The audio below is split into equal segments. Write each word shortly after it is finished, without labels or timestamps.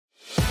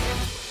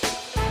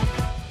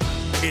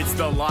It's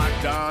the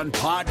Locked On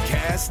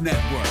Podcast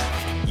Network,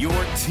 your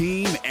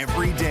team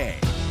every day.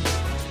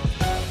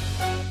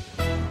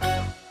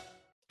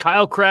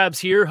 Kyle Krabs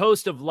here,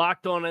 host of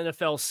Locked On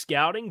NFL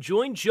Scouting.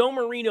 Join Joe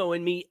Marino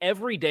and me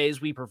every day as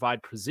we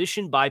provide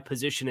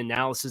position-by-position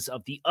analysis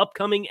of the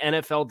upcoming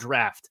NFL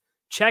Draft.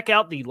 Check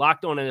out the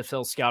Locked On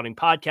NFL Scouting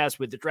podcast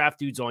with the Draft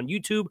Dudes on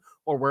YouTube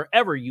or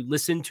wherever you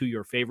listen to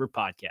your favorite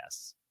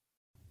podcasts.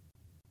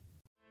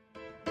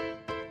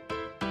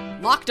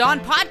 Locked On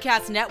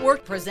Podcast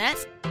Network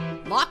presents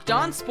Locked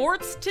On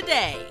Sports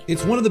Today.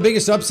 It's one of the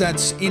biggest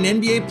upsets in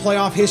NBA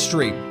playoff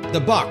history.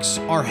 The Bucks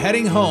are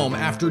heading home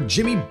after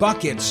Jimmy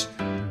Buckets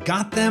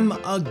got them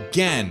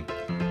again.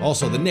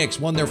 Also, the Knicks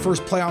won their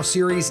first playoff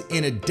series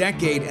in a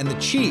decade, and the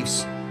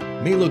Chiefs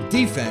may look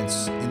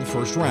defense in the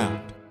first round.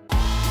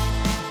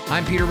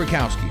 I'm Peter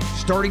Bukowski,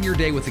 starting your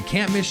day with the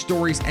can't-miss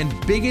stories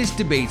and biggest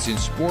debates in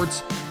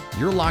sports.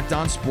 You're Locked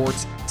On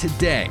Sports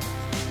Today.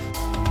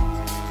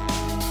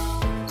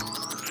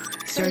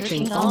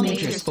 Searching all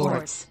major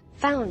sports.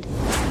 Found.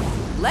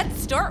 Let's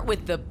start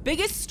with the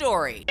biggest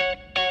story.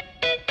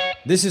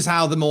 This is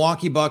how the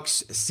Milwaukee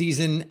Bucks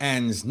season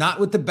ends. Not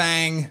with the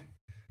bang,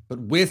 but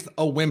with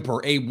a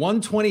whimper. A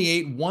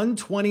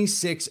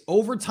 128-126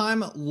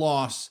 overtime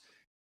loss.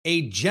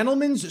 A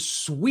gentleman's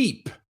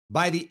sweep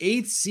by the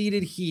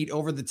 8th-seeded Heat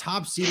over the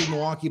top-seeded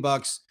Milwaukee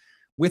Bucks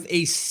with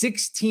a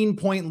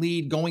 16-point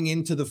lead going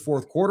into the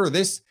fourth quarter.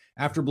 This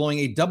after blowing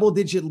a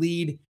double-digit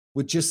lead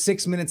with just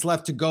 6 minutes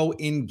left to go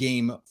in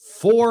Game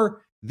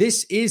 4.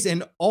 This is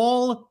an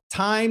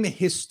all-time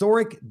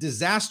historic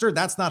disaster.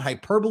 That's not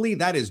hyperbole.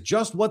 That is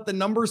just what the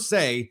numbers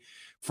say.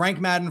 Frank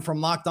Madden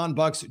from Locked On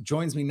Bucks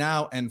joins me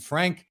now. And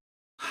Frank,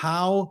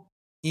 how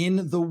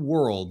in the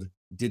world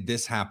did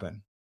this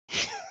happen?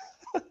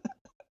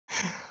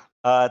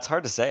 It's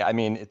hard to say. I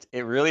mean,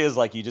 it really is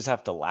like you just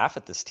have to laugh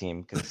at this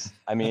team because,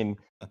 I mean,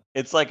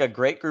 it's like a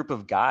great group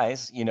of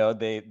guys. You know,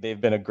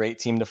 they've been a great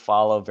team to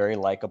follow, very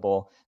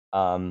likable.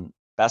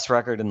 Best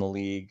record in the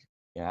league.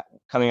 Yeah,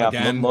 coming up.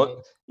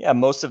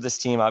 Most of this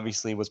team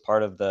obviously was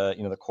part of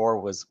the core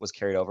was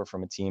carried over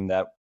from a team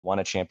that won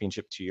a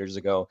championship 2 years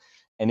ago.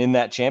 And in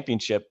that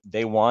championship,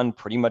 they won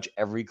pretty much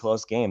every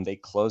close game. They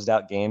closed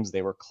out games.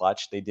 They were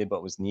clutch. They did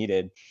what was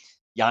needed.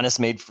 Giannis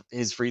made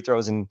his free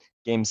throws in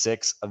Game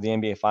 6 of the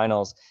NBA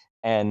Finals.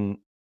 And,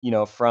 you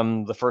know,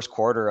 from the first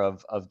quarter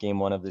of Game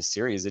 1 of this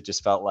series, it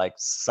just felt like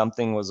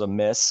something was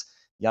amiss.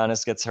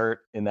 Giannis gets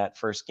hurt in that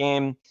first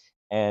game.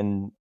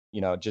 And,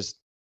 you know,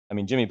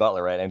 Jimmy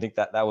Butler, right? I think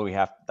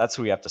that's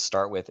who we have to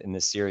start with in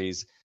this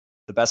series.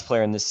 The best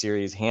player in this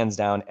series, hands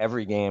down,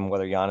 every game,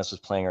 whether Giannis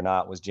was playing or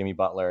not, was Jimmy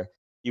Butler.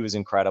 He was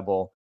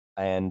incredible.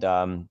 And,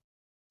 the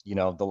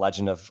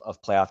legend of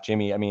playoff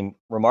Jimmy. I mean,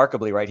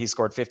 remarkably, right? He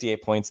scored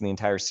 58 points in the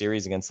entire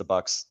series against the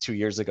Bucks 2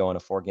 years ago in a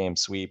 4-game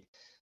sweep.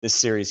 This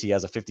series, he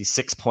has a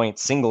 56-point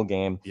single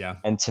game. Yeah.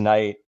 And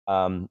tonight,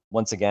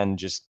 once again,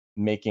 just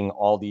making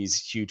all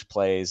these huge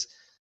plays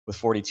with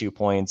 42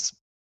 points.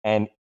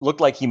 And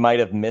looked like he might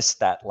have missed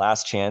that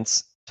last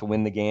chance to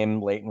win the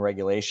game late in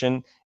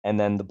regulation. And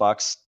then the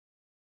Bucks,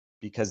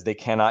 because they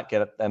cannot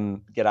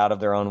get out of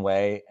their own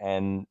way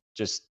and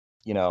just,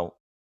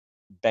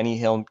 Benny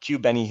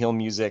Hill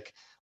music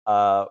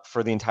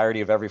for the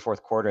entirety of every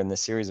fourth quarter in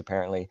this series,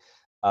 apparently.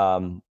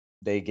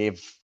 They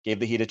gave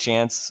the Heat a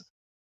chance,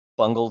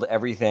 bungled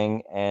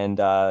everything, and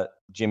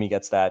Jimmy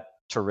gets that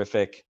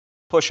terrific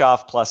push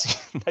off plus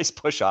nice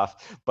push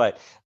off, but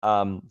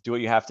do what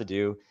you have to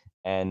do.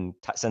 And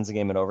sends the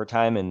game in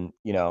overtime. And,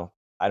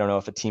 I don't know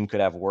if a team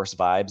could have worse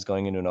vibes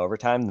going into an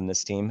overtime than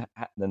this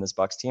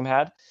Bucks team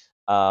had.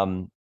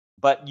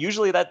 But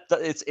usually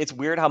it's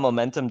weird how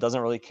momentum doesn't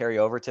really carry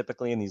over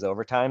typically in these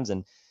overtimes.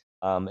 And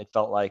it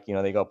felt like,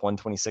 they go up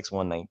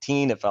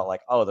 126-119. It felt like,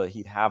 the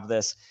Heat have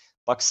this.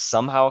 Bucks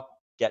somehow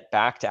get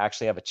back to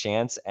actually have a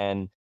chance.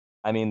 And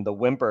I mean, the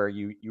whimper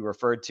you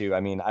referred to,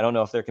 I mean, I don't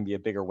know if there can be a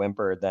bigger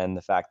whimper than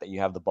the fact that you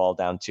have the ball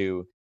down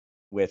 2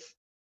 with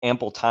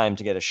ample time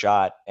to get a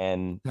shot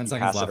and pass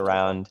it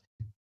around,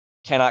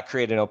 cannot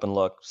create an open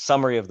look.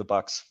 Summary of the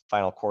Bucks'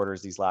 final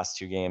quarters, these last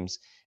 2 games,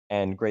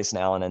 and Grayson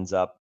Allen ends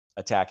up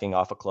attacking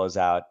off a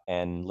closeout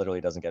and literally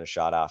doesn't get a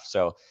shot off.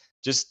 So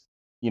just,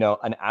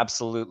 an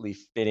absolutely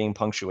fitting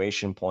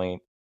punctuation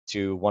point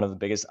to one of the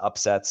biggest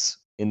upsets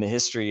in the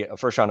history of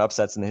first-round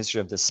upsets in the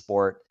history of this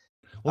sport.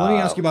 Well, let me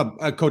ask you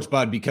about Coach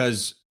Bud,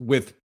 because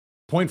with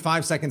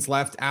 0.5 seconds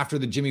left after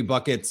the Jimmy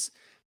Buckets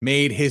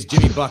made his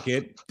Jimmy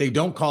bucket, they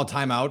don't call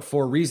timeout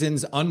for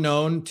reasons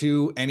unknown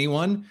to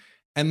anyone.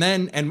 And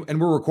then, and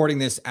we're recording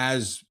this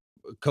as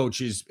Coach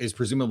is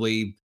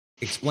presumably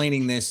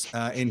explaining this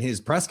in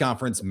his press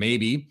conference,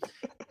 maybe.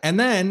 And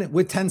then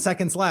with 10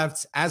 seconds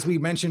left, as we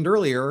mentioned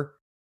earlier,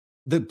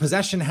 the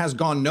possession has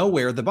gone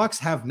nowhere. The Bucks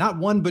have not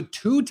one, but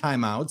 2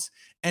 timeouts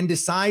and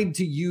decide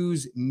to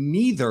use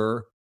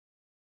neither.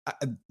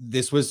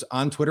 This was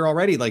on Twitter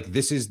already. Like,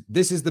 this is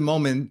the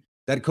moment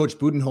that Coach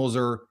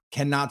Budenholzer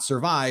cannot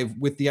survive,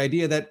 with the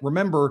idea that,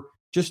 remember,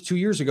 just 2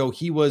 years ago,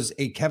 he was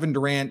a Kevin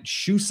Durant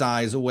shoe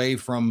size away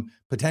from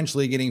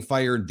potentially getting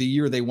fired the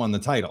year they won the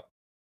title.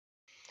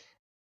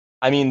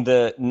 I mean,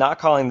 the not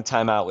calling the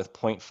timeout with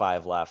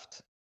 0.5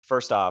 left.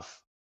 First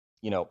off,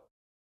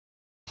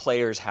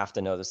 players have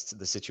to know the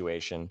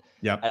situation.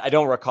 Yeah. I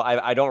don't recall.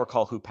 I don't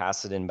recall who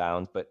passed it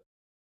inbound, but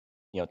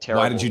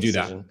terrible. Why did you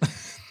decision. do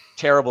that?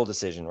 Terrible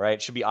decision, right?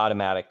 It should be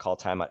automatic. Call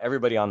timeout.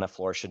 Everybody on the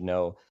floor should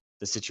know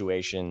the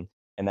situation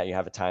and that you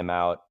have a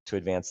timeout to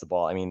advance the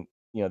ball. I mean,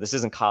 this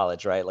isn't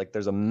college, right? Like,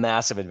 there's a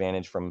massive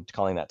advantage from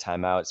calling that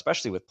timeout,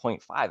 especially with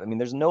 0.5. I mean,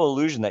 there's no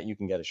illusion that you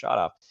can get a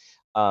shot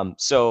off.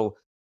 So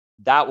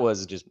that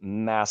was just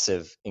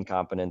massive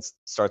incompetence.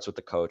 Starts with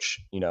the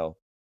coach,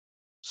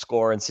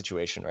 score and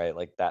situation, right?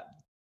 Like that,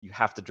 you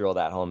have to drill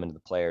that home into the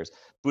players.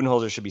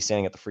 Budenholzer should be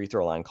standing at the free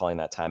throw line, calling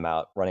that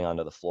timeout, running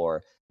onto the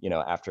floor,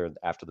 after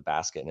the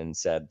basket. And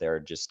instead they're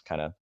just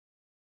kind of,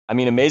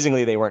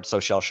 amazingly, they weren't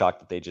so shell shocked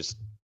that they just,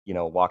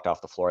 walked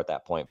off the floor at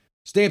that point.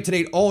 Stay up to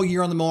date all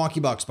year on the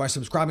Milwaukee Bucks by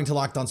subscribing to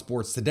Locked On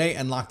Sports Today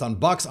and Locked On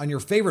Bucks on your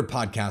favorite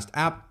podcast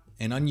app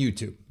and on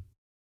YouTube.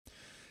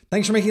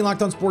 Thanks for making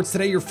Locked On Sports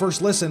Today your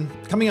first listen.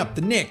 Coming up,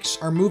 the Knicks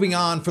are moving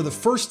on for the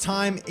first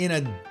time in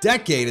a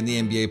decade in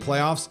the NBA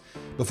playoffs.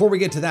 Before we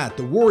get to that,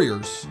 the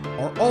Warriors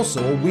are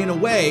also a win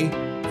away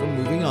from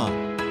moving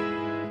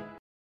on.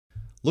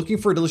 Looking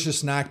for a delicious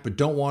snack but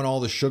don't want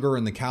all the sugar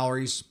and the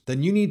calories?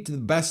 Then you need the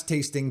best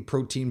tasting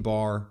protein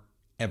bar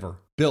ever.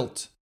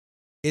 Built.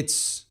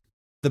 It's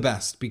the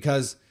best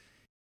because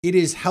it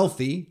is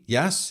healthy,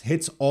 yes,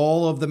 hits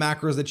all of the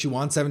macros that you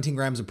want, 17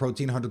 grams of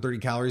protein, 130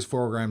 calories,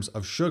 4 grams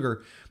of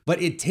sugar,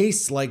 but it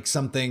tastes like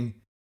something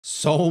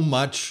so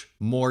much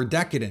more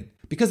decadent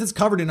because it's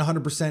covered in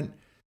 100%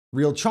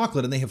 real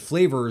chocolate and they have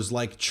flavors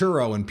like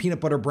churro and peanut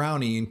butter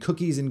brownie and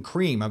cookies and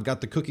cream. I've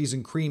got the cookies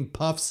and cream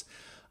puffs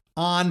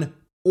on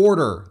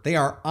order. They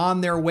are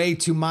on their way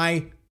to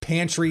my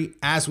pantry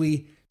as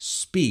we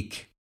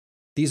speak.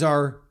 These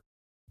are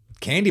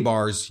candy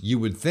bars you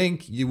would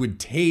think, you would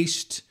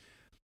taste,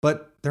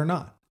 but they're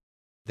not.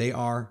 They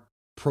are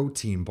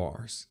protein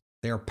bars.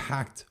 They are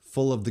packed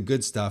full of the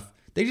good stuff.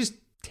 They just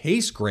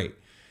taste great.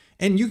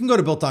 And you can go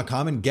to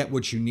Built.com and get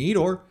what you need,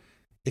 or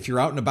if you're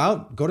out and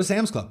about, go to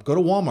Sam's Club, go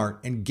to Walmart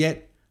and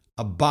get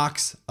a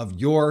box of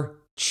your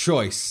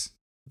choice.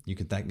 You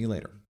can thank me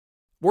later.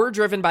 We're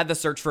driven by the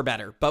search for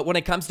better, but when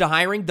it comes to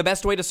hiring, the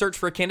best way to search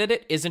for a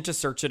candidate isn't to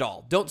search at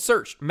all. Don't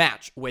search,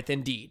 match with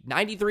Indeed.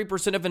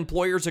 93% of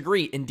employers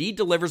agree Indeed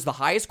delivers the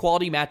highest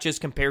quality matches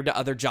compared to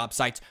other job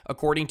sites,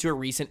 according to a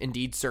recent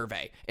Indeed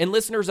survey. And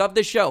listeners of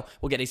this show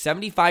will get a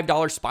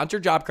 $75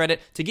 sponsored job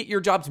credit to get your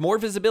jobs more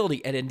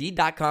visibility at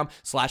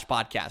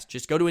Indeed.com/podcast.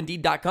 Just go to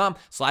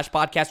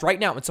Indeed.com/podcast right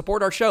now and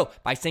support our show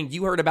by saying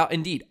you heard about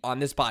Indeed on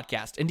this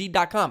podcast.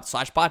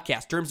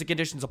 Indeed.com/podcast. Terms and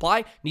conditions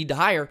apply. Need to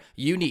hire?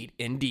 You need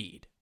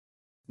Indeed.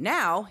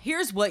 Now,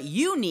 here's what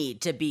you need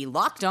to be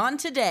locked on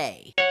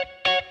today.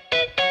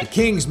 The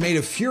Kings made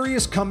a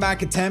furious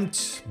comeback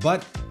attempt,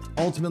 but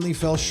ultimately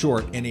fell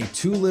short in a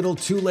too little,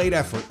 too late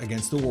effort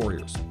against the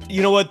Warriors.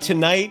 You know what?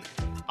 Tonight,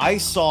 I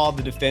saw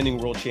the defending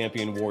world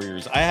champion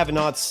Warriors. I have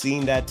not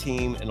seen that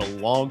team in a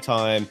long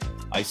time.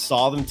 I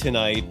saw them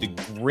tonight. The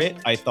grit,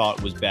 I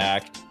thought, was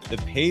back. The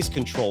pace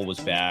control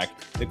was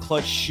back. The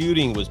clutch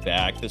shooting was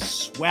back. The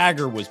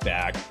swagger was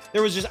back.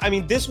 There was just,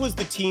 this was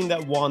the team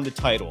that won the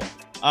title.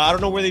 I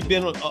don't know where they've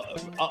been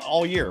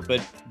all year,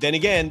 but then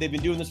again, they've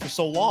been doing this for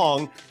so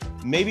long,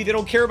 maybe they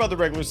don't care about the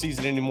regular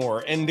season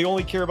anymore, and they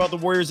only care about the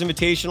Warriors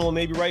Invitational, and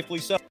maybe rightfully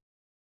so.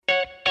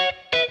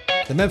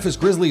 The Memphis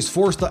Grizzlies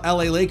forced the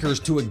LA Lakers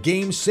to a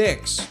Game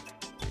 6.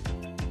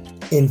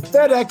 In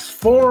FedEx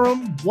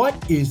Forum, what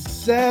is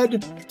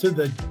said to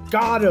the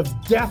god of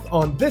death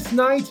on this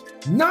night?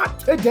 Not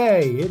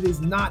today. It is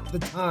not the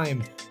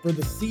time for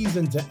the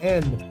season to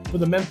end for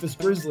the Memphis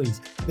Grizzlies.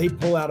 They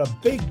pull out a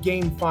big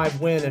Game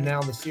 5 win, and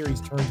now the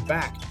series turns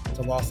back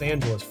to Los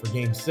Angeles for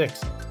Game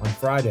 6 on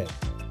Friday.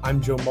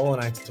 I'm Joe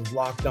Mullinites of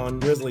Locked On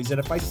Grizzlies, and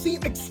if I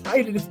seem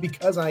excited, it's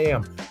because I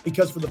am.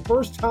 Because for the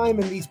first time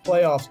in these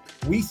playoffs,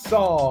 we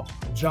saw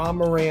Ja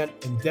Morant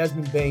and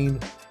Desmond Bane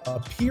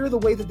appear the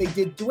way that they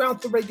did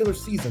throughout the regular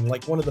season,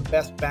 like one of the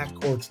best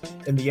backcourts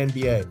in the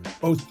NBA.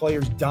 Both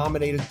players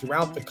dominated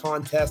throughout the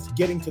contest,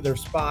 getting to their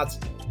spots,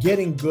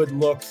 getting good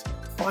looks,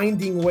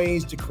 finding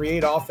ways to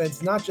create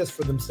offense, not just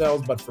for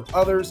themselves, but for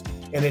others,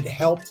 and it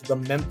helped the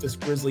Memphis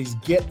Grizzlies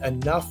get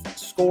enough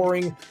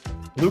scoring.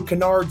 Luke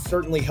Kennard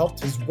certainly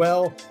helped as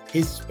well.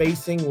 His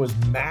spacing was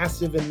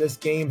massive in this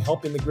game,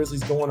 helping the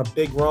Grizzlies go on a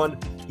big run.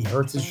 He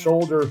hurts his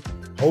shoulder.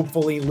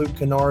 Hopefully, Luke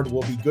Kennard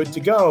will be good to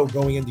go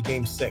going into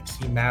Game 6.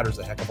 He matters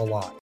a heck of a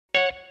lot.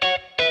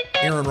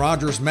 Aaron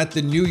Rodgers met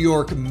the New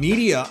York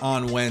media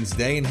on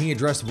Wednesday, and he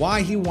addressed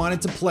why he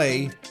wanted to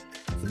play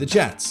for the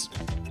Jets.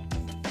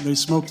 They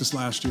smoked us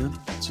last year,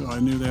 so I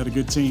knew they had a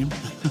good team.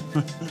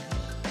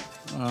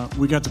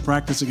 We got to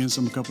practice against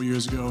them a couple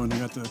years ago, and we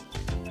got to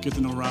get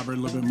to know Robert a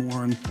little bit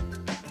more. And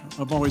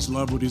I've always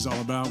loved what he's all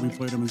about. We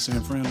played him in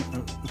San Fran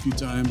a few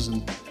times,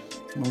 and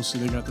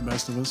mostly they got the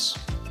best of us.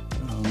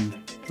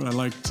 But I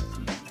liked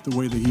the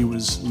way that he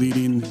was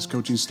leading, his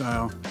coaching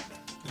style.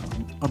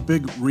 A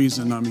big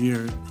reason I'm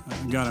here,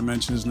 I got to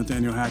mention, is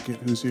Nathaniel Hackett,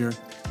 who's here.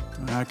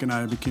 Hack and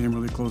I became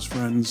really close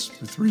friends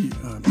for 3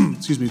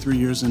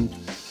 years in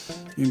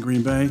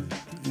Green Bay,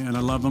 and I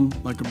love him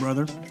like a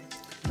brother,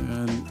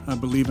 and I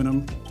believe in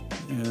him,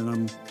 and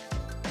I'm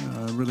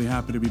really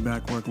happy to be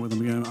back working with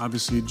him again.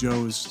 Obviously,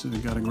 Joe has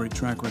got a great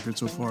track record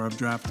so far of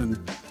drafting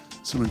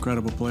some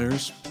incredible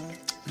players,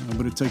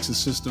 but it takes a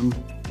system,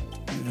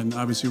 and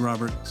obviously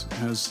Robert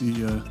has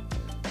the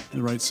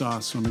right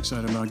sauce, so I'm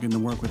excited about getting to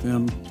work with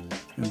him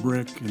and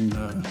Brick and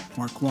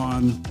Mark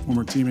Kwan,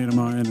 former teammate of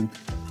mine, and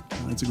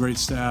it's a great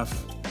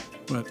staff.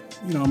 But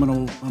I'm an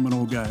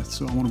old guy,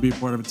 so I want to be a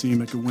part of a team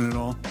that can win it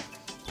all,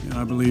 and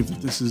I believe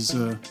that this is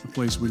a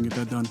place we can get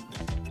that done.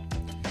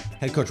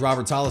 Head coach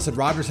Robert Saleh said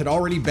Rodgers had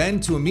already been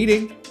to a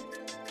meeting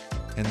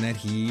and that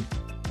he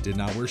did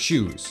not wear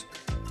shoes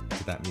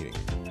to that meeting.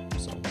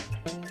 So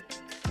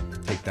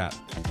take that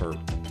for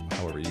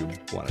however you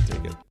want to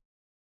take it.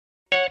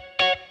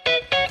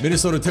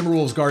 Minnesota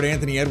Timberwolves guard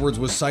Anthony Edwards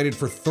was cited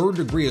for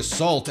third-degree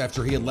assault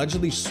after he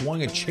allegedly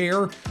swung a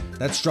chair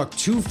that struck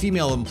 2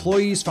 female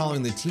employees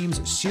following the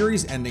team's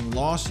series-ending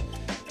loss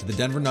to the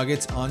Denver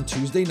Nuggets on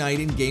Tuesday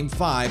night in Game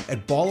 5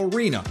 at Ball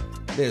Arena.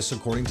 This,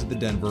 according to the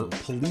Denver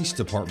Police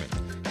Department.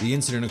 The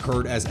incident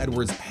occurred as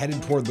Edwards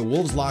headed toward the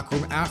Wolves' locker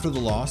room after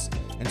the loss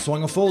and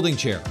swung a folding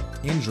chair,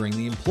 injuring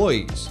the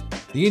employees.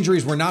 The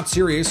injuries were not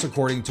serious,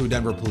 according to a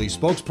Denver police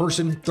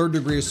spokesperson.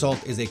 Third-degree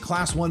assault is a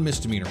Class 1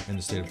 misdemeanor in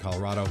the state of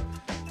Colorado,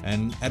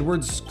 and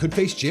Edwards could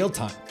face jail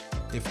time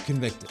if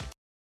convicted.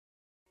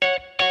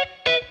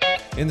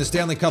 In the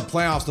Stanley Cup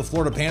playoffs, the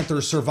Florida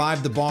Panthers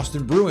survived the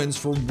Boston Bruins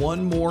for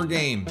one more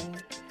game.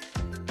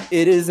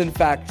 It is in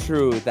fact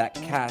true that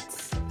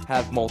cats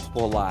have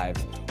multiple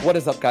lives. What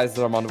is up, guys? This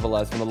is Armando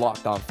Velez from the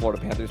Locked On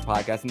Florida Panthers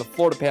podcast, and the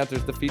Florida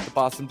Panthers defeat the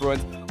Boston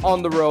Bruins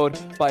on the road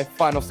by a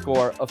final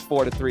score of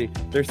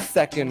 4-3, their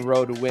second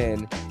road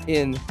win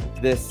in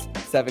this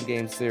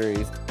 7-game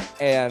series.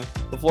 And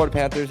the Florida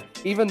Panthers,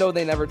 even though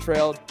they never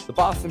trailed, the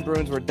Boston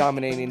Bruins were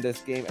dominating this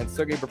game, and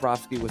Sergei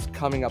Bobrovsky was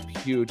coming up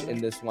huge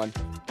in this one.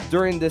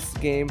 During this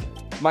game,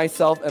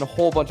 myself and a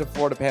whole bunch of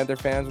Florida Panther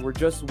fans were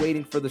just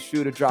waiting for the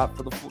shoe to drop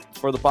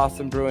for the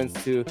Boston Bruins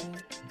to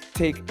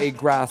take a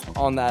grasp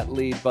on that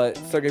lead, but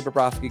Sergei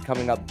Bobrovsky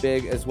coming up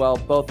big as well.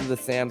 Both of the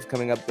Sams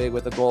coming up big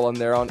with a goal on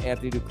their own.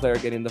 Anthony Duclair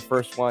getting the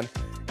first one,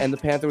 and the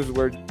Panthers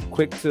were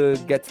quick to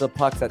get to the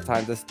pucks at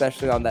times,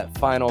 especially on that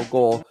final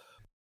goal.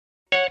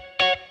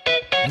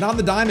 And on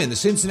the diamond, the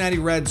Cincinnati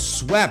Reds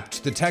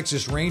swept the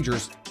Texas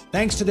Rangers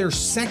thanks to their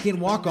second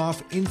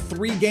walk-off in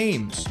 3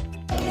 games.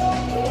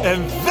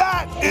 And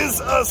that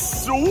is a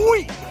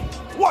sweep!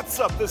 What's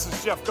up? This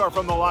is Jeff Carr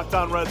from the Locked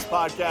On Reds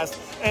podcast,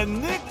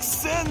 and Nick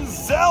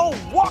Senzel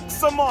walks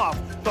them off.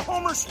 The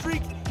homer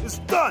streak is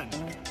done.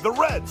 The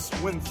Reds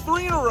win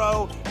 3 in a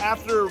row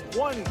after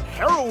one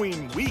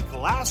harrowing week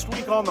last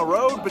week on the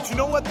road, but you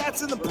know what?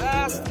 That's in the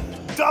past.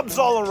 Dubs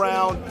all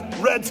around.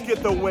 Reds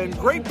get the win.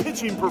 Great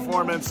pitching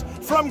performance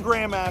from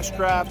Graham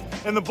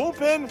Ashcraft. And the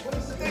bullpen,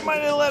 they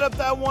might have let up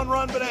that one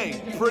run, but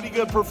hey, pretty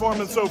good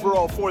performance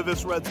overall for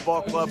this Reds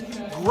ball club.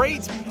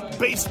 Great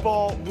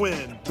baseball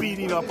win,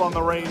 beating up on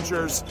the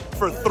Rangers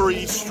for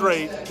 3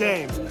 straight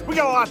games. We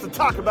got a lot to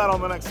talk about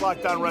on the next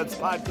Locked On Reds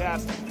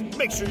podcast.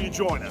 Make sure you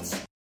join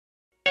us.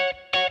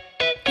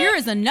 Here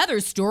is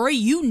another story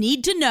you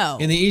need to know.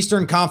 In the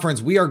Eastern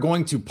Conference, we are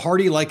going to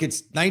party like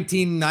it's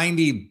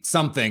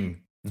 1990-something.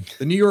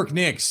 The New York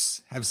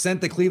Knicks have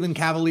sent the Cleveland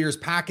Cavaliers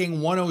packing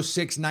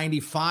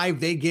 106-95.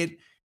 They get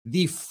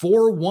the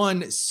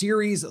 4-1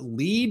 series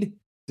lead.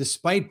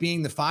 Despite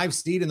being the 5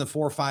 seed in the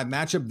 4-5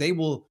 matchup, they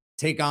will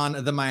take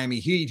on the Miami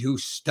Heat, who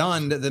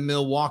stunned the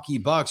Milwaukee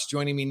Bucks.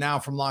 Joining me now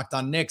from Locked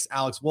On Knicks,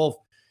 Alex Wolf.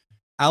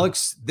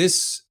 Alex,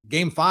 this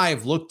Game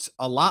 5 looked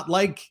a lot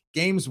like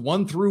Games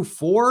 1 through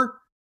 4.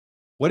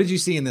 What did you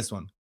see in this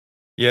one?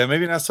 Yeah,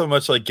 maybe not so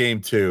much like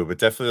Game 2, but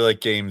definitely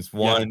like Games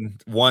 1,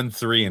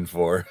 3, and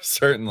 4.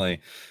 Certainly.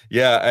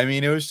 Yeah, I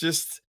mean, it was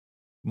just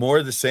more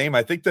of the same.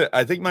 I think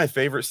my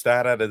favorite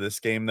stat out of this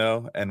game,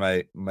 though, and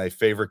my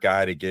favorite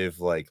guy to give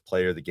like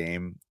player of the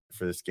game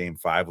for this Game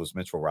 5 was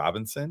Mitchell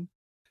Robinson.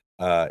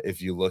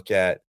 If you look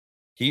at,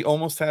 he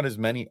almost had as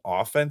many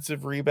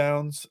offensive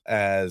rebounds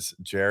as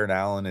Jared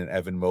Allen and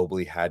Evan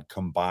Mobley had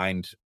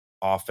combined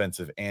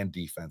offensive and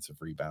defensive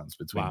rebounds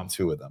between the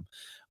two of them.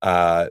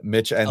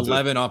 Mitch ends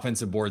 11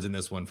 offensive boards in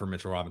this one for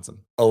Mitchell Robinson.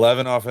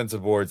 11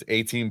 offensive boards,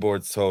 18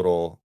 boards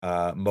total.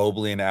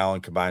 Mobley and Allen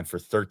combined for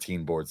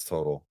 13 boards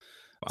total.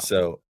 Wow.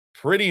 So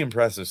pretty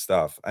impressive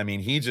stuff. I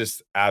mean, he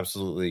just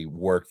absolutely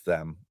worked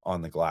them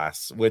on the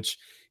glass, which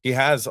he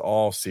has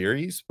all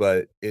series,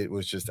 but it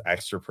was just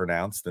extra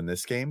pronounced in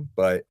this game.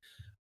 But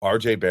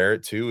RJ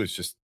Barrett too is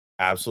just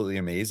absolutely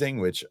amazing,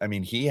 which, I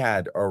mean, he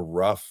had a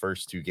rough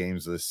first 2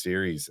 games of this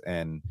series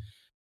and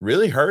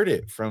really heard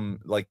it from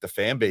like the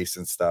fan base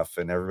and stuff.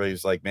 And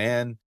everybody's like,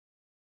 man,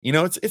 you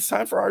know, it's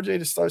time for RJ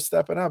to start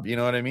stepping up. You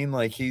know what I mean?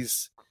 Like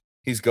he's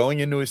going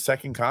into his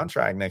second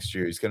contract next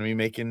year. He's going to be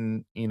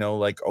making, you know,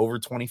 like over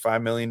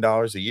 $25 million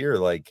a year.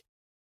 Like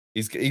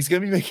he's going to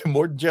be making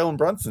more than Jalen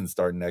Brunson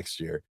starting next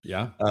year.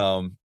 Yeah.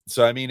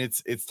 So I mean,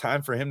 it's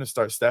time for him to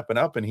start stepping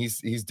up, and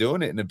he's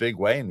doing it in a big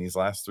way in these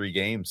last 3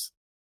 games,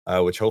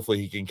 which hopefully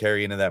he can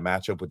carry into that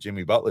matchup with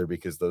Jimmy Butler,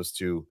 because those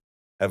two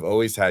have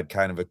always had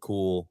kind of a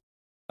cool,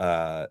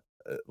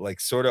 like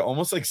sort of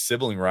almost like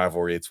sibling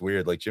rivalry. It's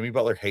weird. Like Jimmy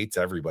Butler hates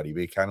everybody,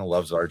 but he kind of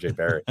loves RJ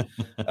Barrett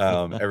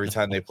every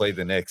time they play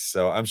the Knicks.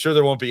 So I'm sure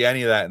there won't be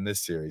any of that in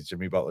this series.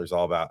 Jimmy Butler's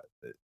all about,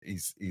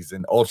 he's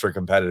in ultra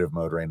competitive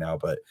mode right now,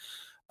 but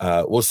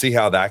we'll see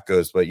how that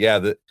goes. But yeah,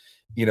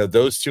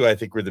 those two I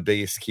think were the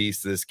biggest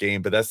keys to this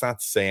game, but that's not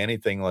to say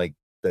anything like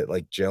that.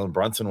 Like Jalen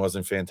Brunson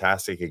wasn't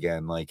fantastic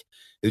again. Like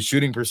his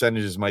shooting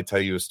percentages might tell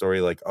you a story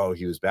like, oh,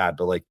 he was bad,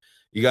 but like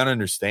you got to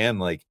understand,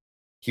 like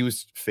he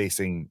was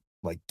facing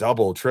like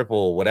double,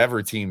 triple,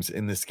 whatever teams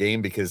in this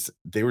game because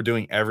they were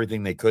doing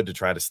everything they could to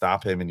try to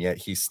stop him. And yet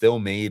he still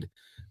made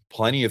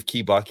plenty of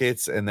key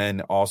buckets. And then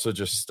also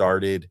just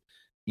started,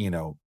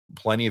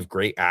 plenty of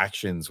great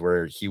actions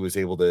where he was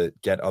able to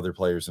get other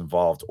players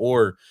involved,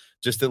 or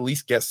just at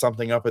least get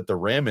something up at the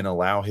rim and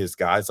allow his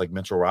guys like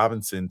Mitchell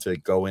Robinson to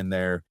go in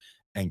there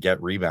and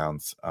get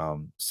rebounds.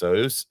 So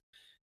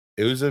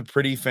it was a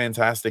pretty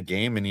fantastic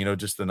game. And,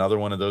 just another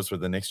one of those where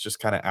the Knicks just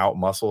kind of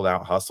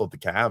out-hustled the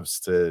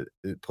Cavs to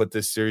put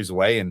this series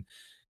away. And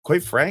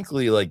quite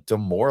frankly, like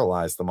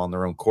demoralized them on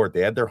their own court.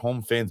 They had their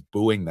home fans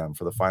booing them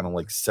for the final,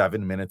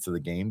 7 minutes of the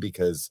game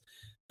because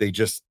they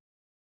just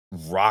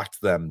rocked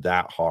them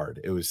that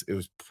hard. It was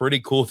pretty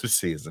cool to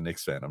see as a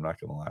Knicks fan. I'm not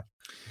going to lie.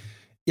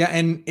 Yeah,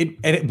 and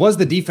it was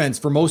the defense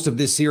for most of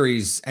this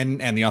series and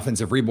the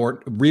offensive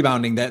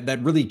rebounding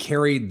that really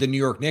carried the New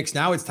York Knicks.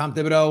 Now it's Tom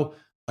Thibodeau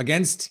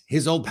against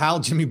his old pal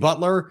Jimmy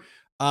Butler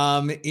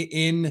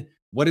in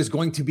what is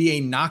going to be a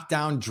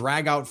knockdown,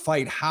 drag-out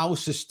fight. How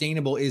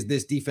sustainable is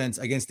this defense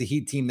against the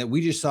Heat team that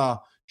we just saw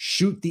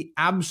shoot the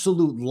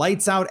absolute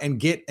lights out and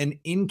get an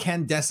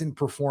incandescent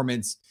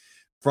performance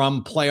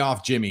from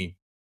playoff Jimmy?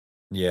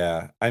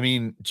 Yeah, I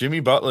mean,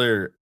 Jimmy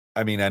Butler,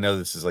 I know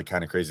this is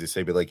kind of crazy to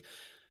say, but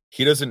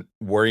he doesn't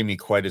worry me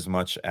quite as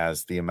much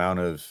as the amount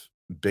of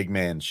big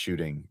man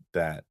shooting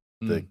that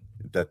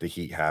the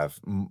Heat have.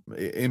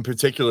 In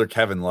particular,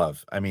 Kevin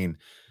Love. What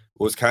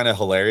was kind of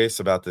hilarious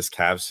about this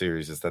Cavs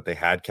series is that they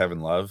had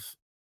Kevin Love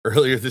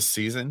earlier this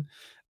season,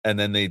 and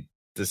then they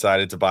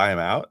decided to buy him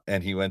out,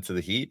 and he went to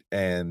the Heat.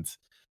 And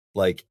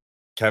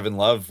Kevin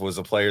Love was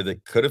a player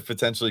that could have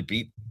potentially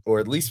beat or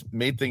at least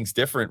made things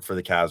different for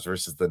the Cavs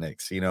versus the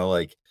Knicks.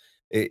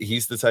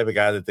 He's the type of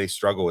guy that they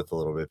struggle with a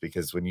little bit,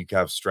 because when you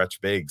have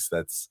stretch bigs,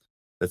 that's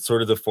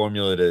sort of the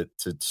formula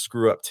to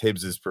screw up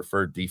Tibbs's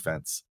preferred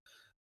defense.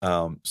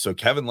 So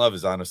Kevin Love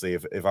is honestly,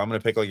 if I'm going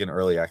to pick an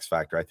early X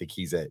factor, I think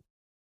he's it.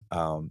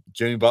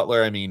 Jimmy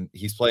Butler,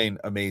 he's playing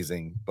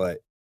amazing, but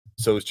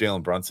so is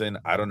Jalen Brunson.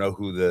 I don't know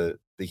who the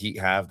Heat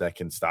have that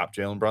can stop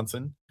Jalen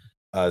Brunson.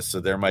 So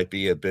there might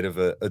be a bit of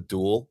a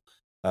duel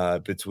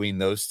between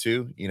those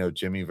two,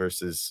 Jimmy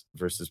versus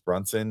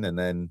Brunson. And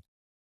then,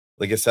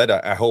 like I said,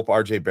 I hope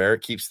RJ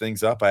Barrett keeps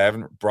things up. I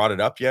haven't brought it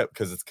up yet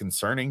because it's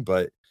concerning,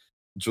 but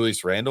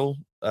Julius Randle,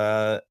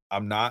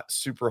 I'm not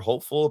super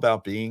hopeful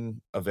about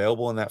being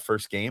available in that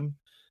first game.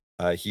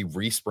 He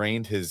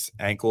re-sprained his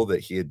ankle that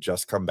he had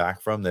just come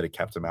back from, that had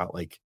kept him out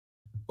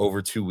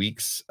over 2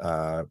 weeks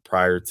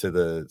prior to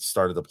the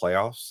start of the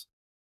playoffs.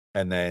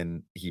 And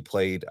then he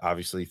played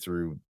obviously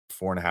through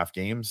 4.5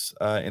 games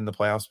in the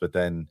playoffs, but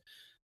then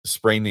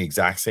sprained the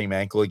exact same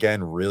ankle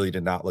again. Really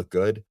did not look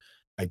good.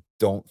 I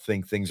don't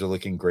think things are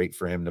looking great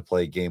for him to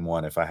play game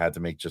 1 if I had to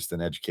make just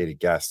an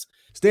educated guess.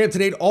 Stay up to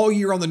date all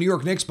year on the New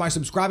York Knicks by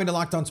subscribing to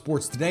Locked On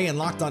Sports Today and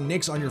Locked On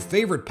Knicks on your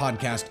favorite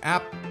podcast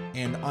app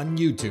and on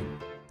YouTube.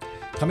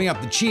 Coming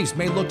up, the Chiefs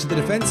may look to the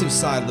defensive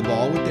side of the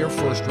ball with their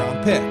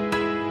first-round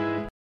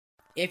pick.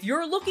 If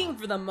you're looking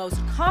for the most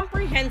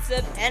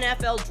comprehensive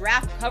NFL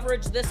draft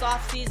coverage this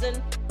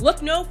offseason,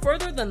 look no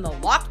further than the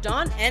Locked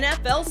On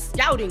NFL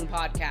Scouting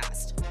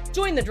Podcast.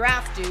 Join the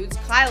draft dudes,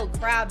 Kyle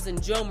Krabs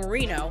and Joe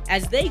Marino,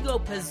 as they go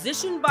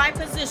position by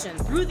position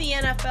through the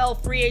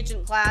NFL free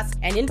agent class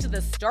and into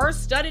the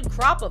star-studded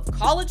crop of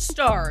college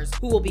stars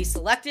who will be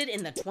selected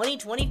in the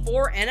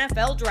 2024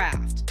 NFL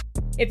Draft.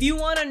 If you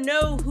want to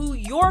know who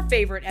your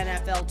favorite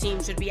NFL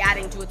team should be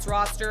adding to its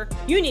roster,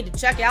 you need to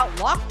check out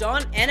Locked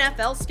On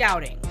NFL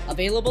Scouting,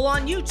 available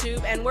on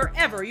YouTube and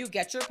wherever you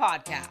get your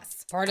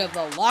podcasts. Part of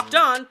the Locked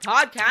On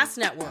Podcast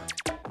Network,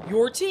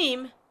 your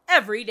team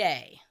every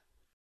day.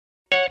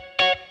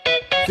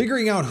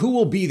 Figuring out who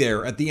will be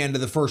there at the end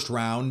of the first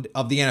round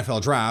of the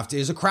NFL Draft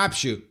is a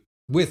crapshoot.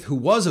 With who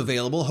was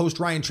available, host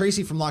Ryan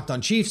Tracy from Locked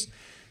On Chiefs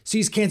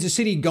sees Kansas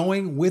City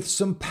going with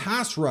some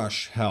pass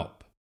rush help.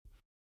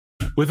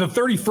 With the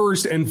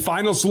 31st and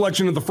final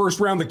selection of the first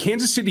round, the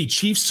Kansas City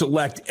Chiefs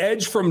select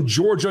edge from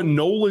Georgia,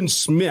 Nolan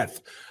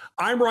Smith.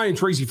 I'm Ryan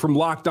Tracy from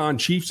Locked On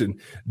Chiefs, and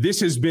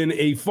this has been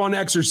a fun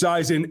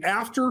exercise. And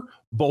after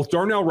both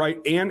Darnell Wright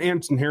and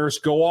Anton Harris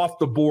go off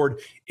the board,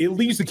 it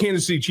leaves the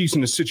Kansas City Chiefs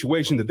in a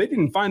situation that they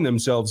didn't find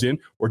themselves in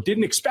or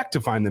didn't expect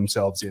to find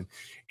themselves in.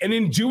 And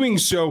in doing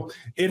so,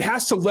 it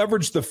has to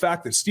leverage the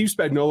fact that Steve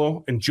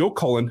Spagnuolo and Joe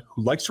Cullen,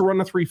 who likes to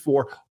run a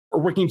 3-4, are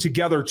working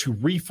together to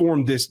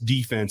reform this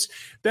defense.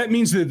 That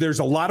means that there's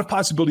a lot of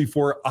possibility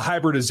for a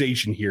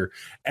hybridization here.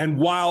 And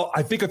while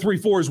I think a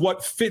 3-4 is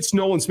what fits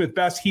Nolan Smith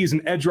best, he is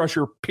an edge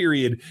rusher,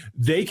 period.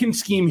 They can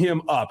scheme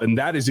him up, and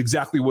that is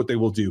exactly what they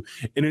will do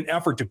in an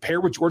effort to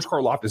pair with George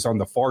Karlaftis on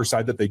the far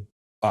side that they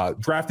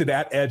drafted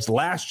at edge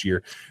last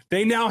year.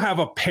 They now have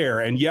a pair,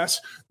 and yes,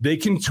 they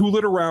can tool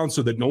it around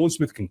so that Nolan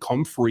Smith can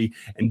come free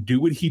and do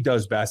what he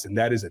does best, and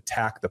that is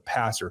attack the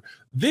passer.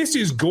 This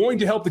is going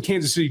to help the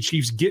Kansas City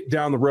Chiefs get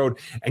down the road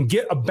and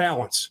get a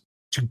balance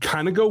to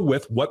kind of go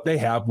with what they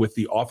have with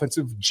the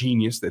offensive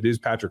genius that is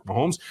Patrick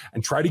Mahomes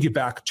and try to get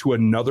back to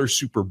another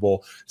Super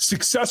Bowl.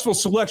 Successful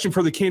selection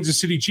for the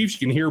Kansas City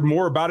Chiefs. You can hear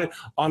more about it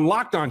on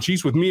Locked On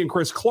Chiefs with me and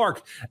Chris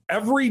Clark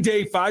every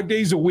day, 5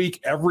 days a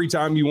week, every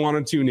time you want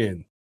to tune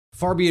in.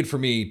 Far be it for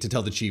me to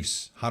tell the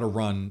Chiefs how to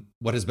run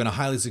what has been a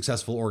highly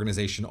successful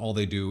organization. All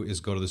they do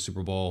is go to the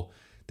Super Bowl.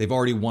 They've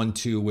already won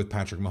 2 with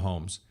Patrick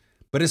Mahomes.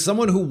 But as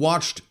someone who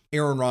watched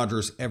Aaron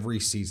Rodgers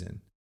every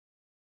season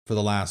for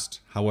the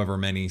last however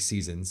many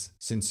seasons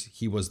since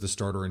he was the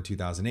starter in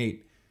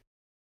 2008,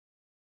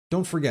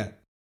 don't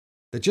forget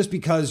that just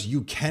because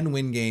you can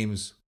win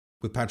games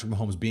with Patrick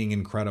Mahomes being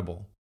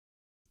incredible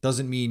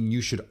doesn't mean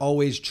you should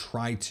always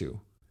try to.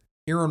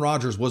 Aaron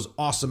Rodgers was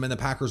awesome, and the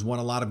Packers won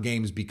a lot of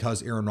games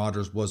because Aaron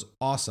Rodgers was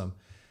awesome.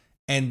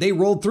 And they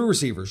rolled through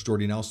receivers,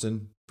 Jordy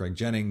Nelson, Greg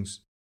Jennings,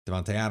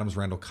 Devontae Adams,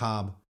 Randall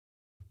Cobb.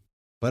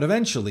 But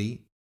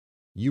eventually,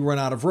 you run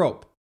out of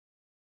rope.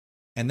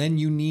 And then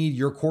you need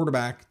your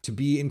quarterback to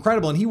be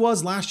incredible. And he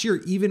was last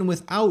year, even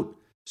without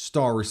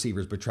star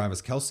receivers. But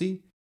Travis Kelce,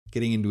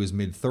 getting into his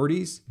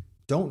mid-30s,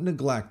 don't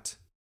neglect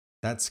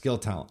that skill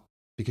talent.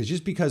 Because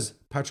just because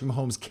Patrick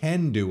Mahomes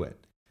can do it,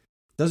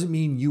 doesn't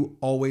mean you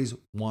always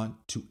want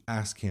to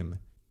ask him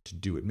to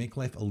do it. Make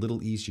life a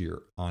little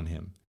easier on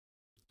him.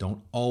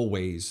 Don't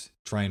always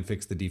try and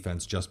fix the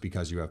defense just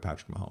because you have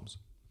Patrick Mahomes.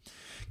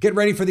 Get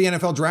ready for the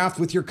NFL Draft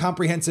with your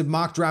comprehensive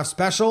mock draft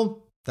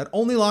special that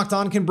only Locked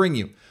On can bring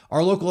you.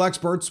 Our local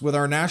experts with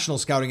our national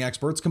scouting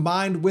experts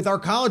combined with our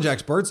college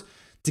experts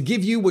to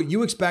give you what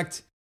you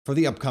expect for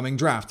the upcoming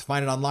draft.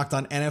 Find it on Locked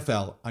On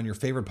NFL on your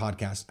favorite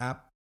podcast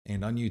app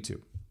and on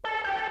YouTube.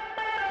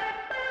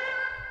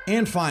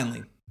 And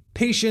finally,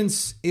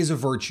 patience is a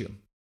virtue.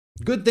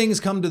 Good things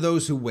come to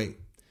those who wait.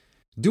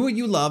 Do what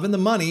you love and the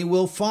money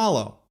will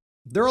follow.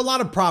 There are a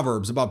lot of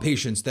proverbs about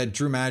patience that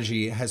Drew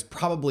Maggi has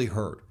probably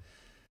heard.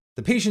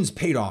 The patience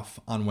paid off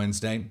on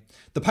Wednesday.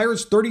 The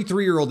Pirates'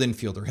 33-year-old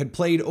infielder had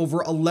played over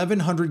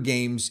 1,100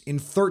 games in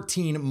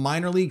 13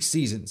 minor league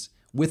seasons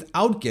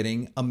without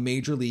getting a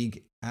major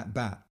league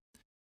at-bat.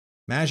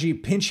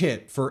 Maggi pinch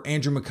hit for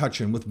Andrew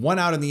McCutchen with 1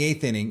 out in the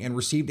 8th inning and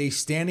received a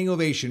standing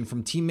ovation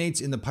from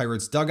teammates in the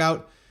Pirates'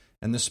 dugout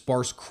and the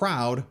sparse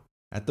crowd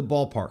at the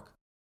ballpark.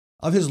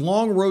 Of his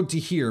long road to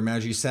here,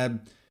 Maggi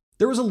said,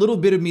 "There was a little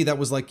bit of me that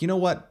was like, you know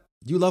what?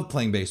 You love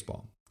playing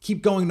baseball.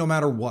 Keep going no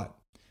matter what.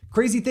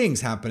 Crazy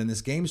things happen in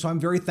this game, so I'm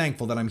very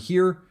thankful that I'm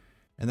here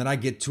and that I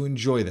get to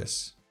enjoy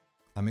this.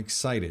 I'm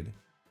excited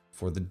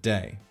for the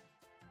day."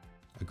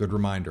 A good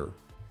reminder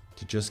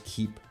to just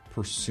keep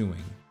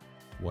pursuing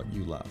what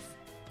you love.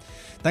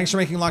 Thanks for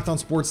making Locked On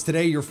Sports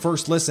today your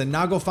first listen.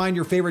 Now go find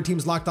your favorite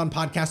team's Locked On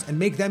podcast and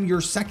make them your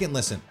second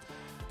listen.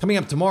 Coming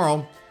up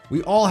tomorrow,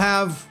 we'll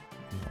have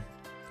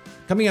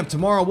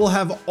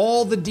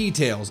all the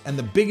details and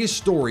the biggest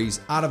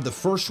stories out of the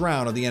first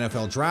round of the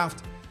NFL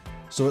Draft.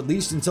 So at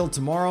least until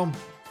tomorrow,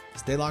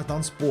 stay locked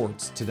on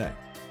sports today.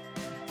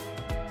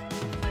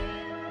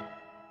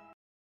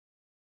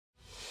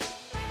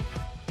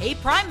 Hey,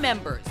 Prime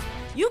members,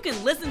 you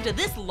can listen to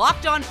this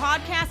Locked On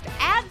podcast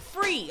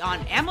ad-free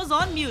on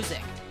Amazon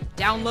Music.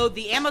 Download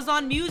the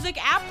Amazon Music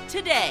app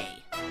today.